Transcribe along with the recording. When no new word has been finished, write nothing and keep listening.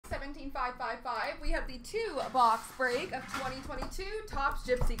17555. We have the 2-box break of 2022 Topps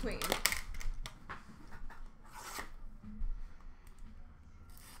Gypsy Queen.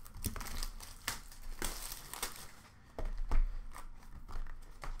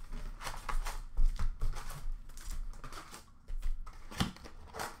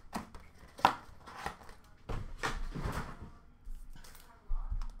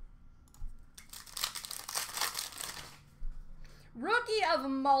 Rookie of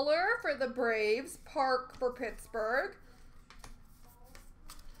Muller for the Braves, Park for Pittsburgh.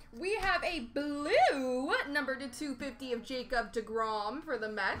 We have a blue number to 250 of Jacob deGrom for the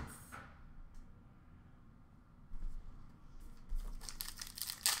Mets.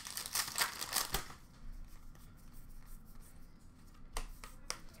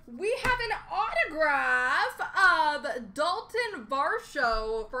 We have an autograph of Dalton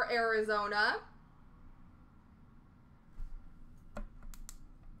Varsho for Arizona.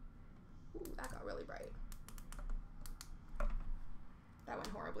 That got really bright. That went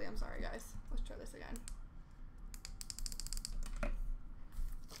horribly. I'm sorry, guys. Let's try this again.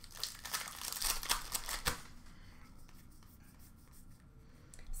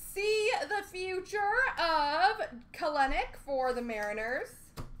 See the future of Kalenic for the Mariners.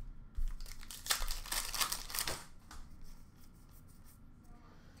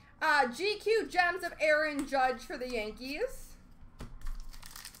 GQ Gems of Aaron Judge for the Yankees.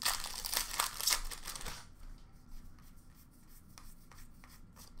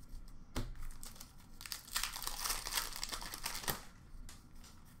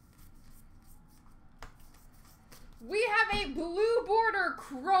 We have a blue border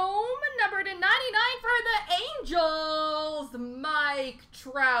chrome, number to 99 for the Angels, Mike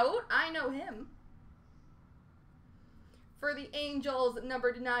Trout. I know him. For the Angels,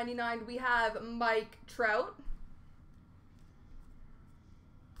 number to 99, we have Mike Trout.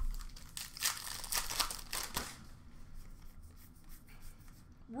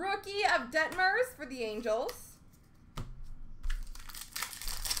 Rookie of Detmers for the Angels.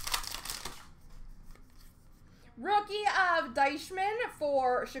 Rookie of Deichmann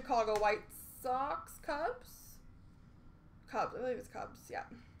for Chicago White Sox, Cubs. I believe it's Cubs, yeah.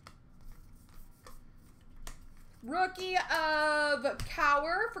 Rookie of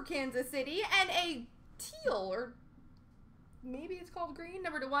Cower for Kansas City, and a teal, or maybe it's called green,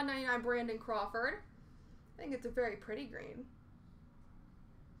 number to 199, Brandon Crawford. I think it's a very pretty green.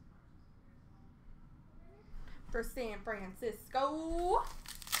 For San Francisco.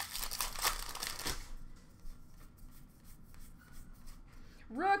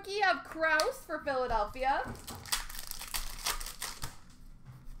 Rookie of Kraus for Philadelphia.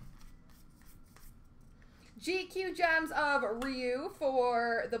 GQ Gems of Ryu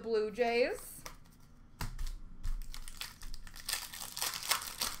for the Blue Jays.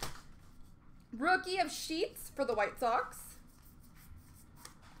 Rookie of Sheets for the White Sox.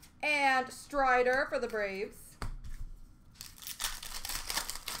 And Strider for the Braves.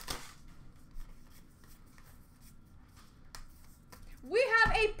 We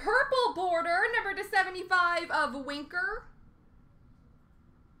have a purple border, number to 75 of Winker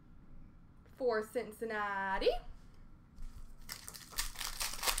for Cincinnati.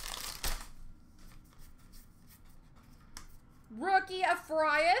 Rookie of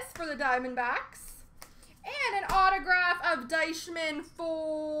Frias for the Diamondbacks. And an autograph of Deichmann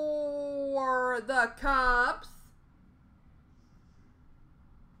for the Cubs.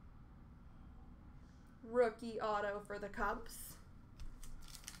 Rookie auto for the Cubs.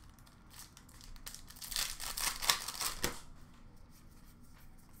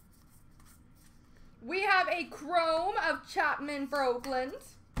 We have a chrome of Chapman for Oakland.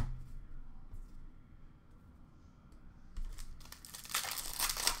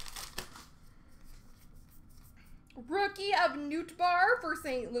 Rookie of Nootbaar for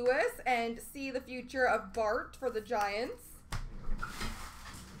St. Louis, and see the future of Bart for the Giants.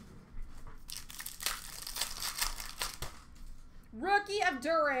 Rookie of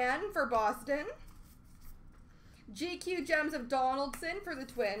Duran for Boston. GQ Gems of Donaldson for the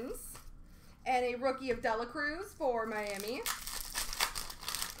Twins. And a rookie of Dela Cruz for Miami.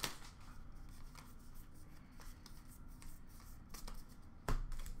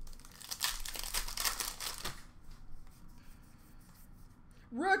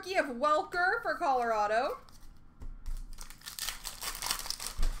 Rookie of Welker for Colorado.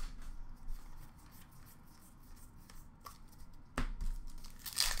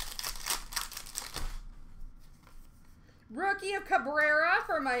 Rookie of Cabrera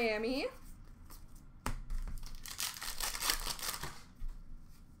for Miami.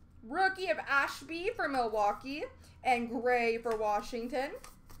 Rookie of Ashby for Milwaukee, and Gray for Washington.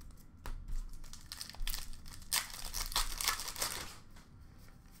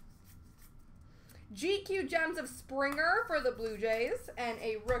 GQ Gems of Springer for the Blue Jays, and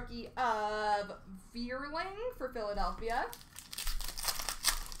a rookie of Vierling for Philadelphia.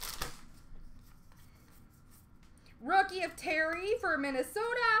 Rookie of Terry for Minnesota.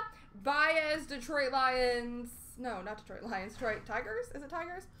 Baez, Detroit Lions. No, not Detroit Lions. Detroit Tigers? Is it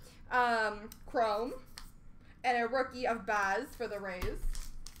Tigers? Chrome. And a rookie of Baz for the Rays.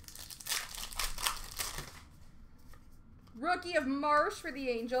 Rookie of Marsh for the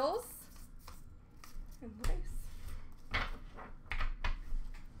Angels. And Rays.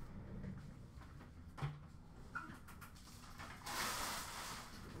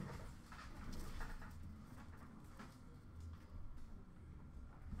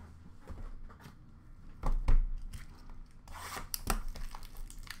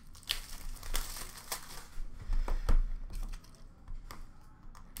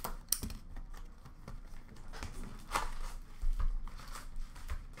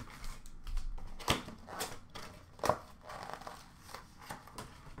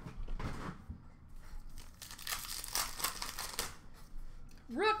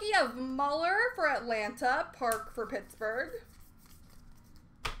 Rookie of Muller for Atlanta, Park for Pittsburgh.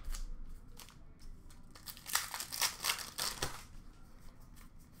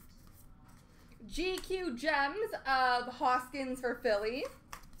 GQ Gems of Hoskins for Philly.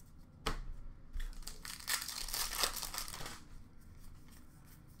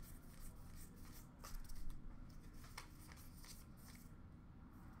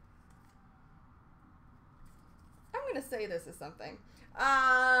 I'm going to say this is something.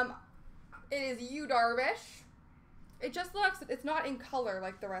 It is Yu Darvish. It just looks, it's not in color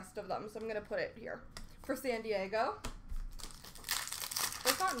like the rest of them, so I'm going to put it here for San Diego.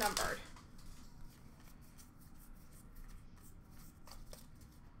 But it's not numbered.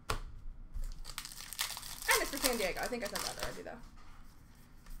 And it's for San Diego. I think I said that already, though.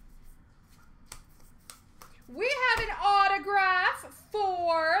 We have an autograph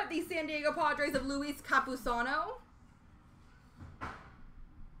for the San Diego Padres of Luis Capusano.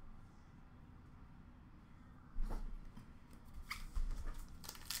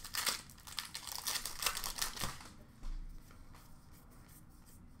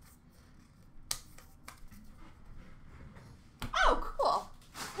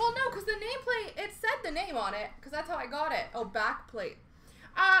 Name on it, because that's how I got it. Oh, back plate.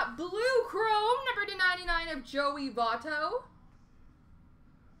 Blue Chrome, number 299 of Joey Votto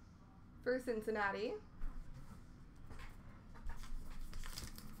for Cincinnati.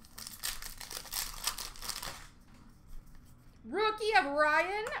 Rookie of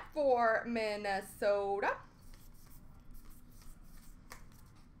Ryan for Minnesota.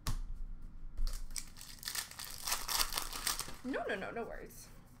 No worries.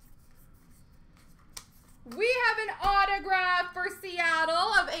 We have an autograph for Seattle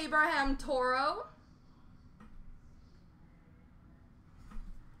of Abraham Toro.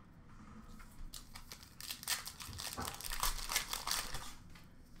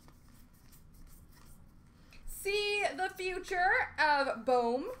 See the Future of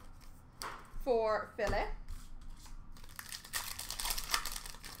Bohm for Philly.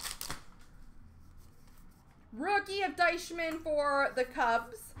 Rookie of Deichmann for the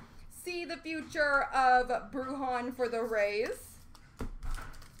Cubs. See the Future of Brujan for the Rays.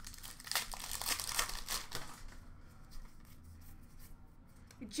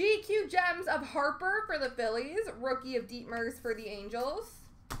 GQ Gems of Harper for the Phillies. Rookie of Dietmers for the Angels.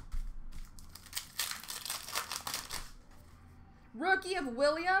 Rookie of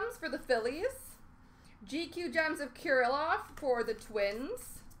Williams for the Phillies. GQ Gems of Kirilloff for the Twins.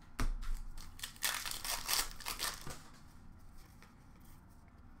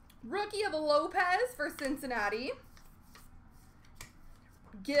 Rookie of Lopez for Cincinnati.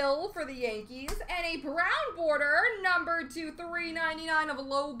 Gill for the Yankees. And a brown border, number 2/399 of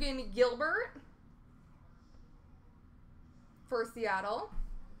Logan Gilbert for Seattle.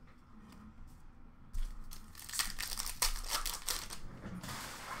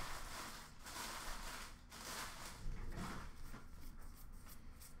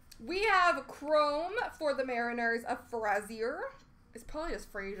 We have Chrome for the Mariners of Frazier. It's probably just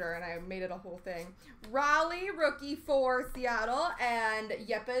Frazier, and I made it a whole thing. Raleigh, rookie for Seattle, and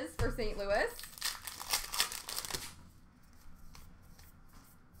Yepes for St. Louis.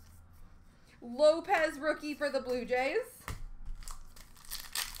 Lopez, rookie for the Blue Jays.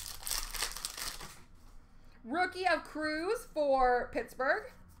 Rookie of Cruz for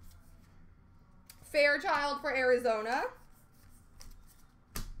Pittsburgh. Fairchild for Arizona.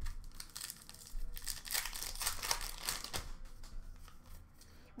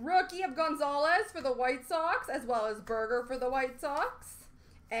 Rookie of Gonzalez for the White Sox, as well as Berger for the White Sox.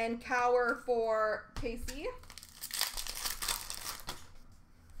 And Cower for Casey.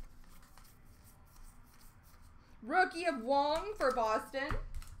 Rookie of Wong for Boston.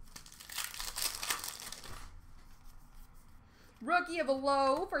 Rookie of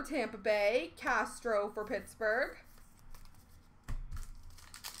Lowe for Tampa Bay. Castro for Pittsburgh.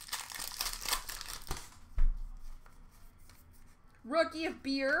 Rookie of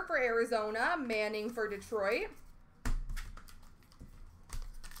Beer for Arizona. Manning for Detroit.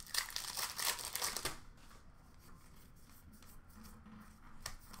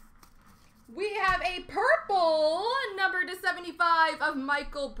 We have a purple, number /75 of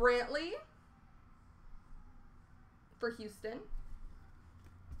Michael Brantley for Houston.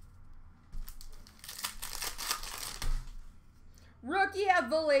 Rookie of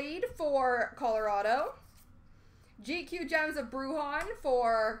Valade for Colorado. GQ Gems of Bruhan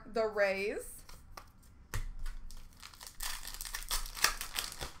for the Rays.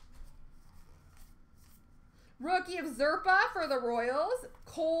 Rookie of Zerpa for the Royals.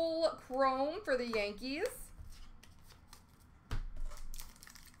 Cole Chrome for the Yankees.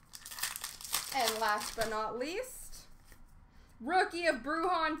 And last but not least, rookie of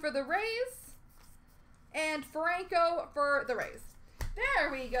Bruhan for the Rays. And Franco for the Rays.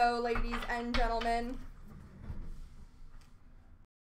 There we go, ladies and gentlemen.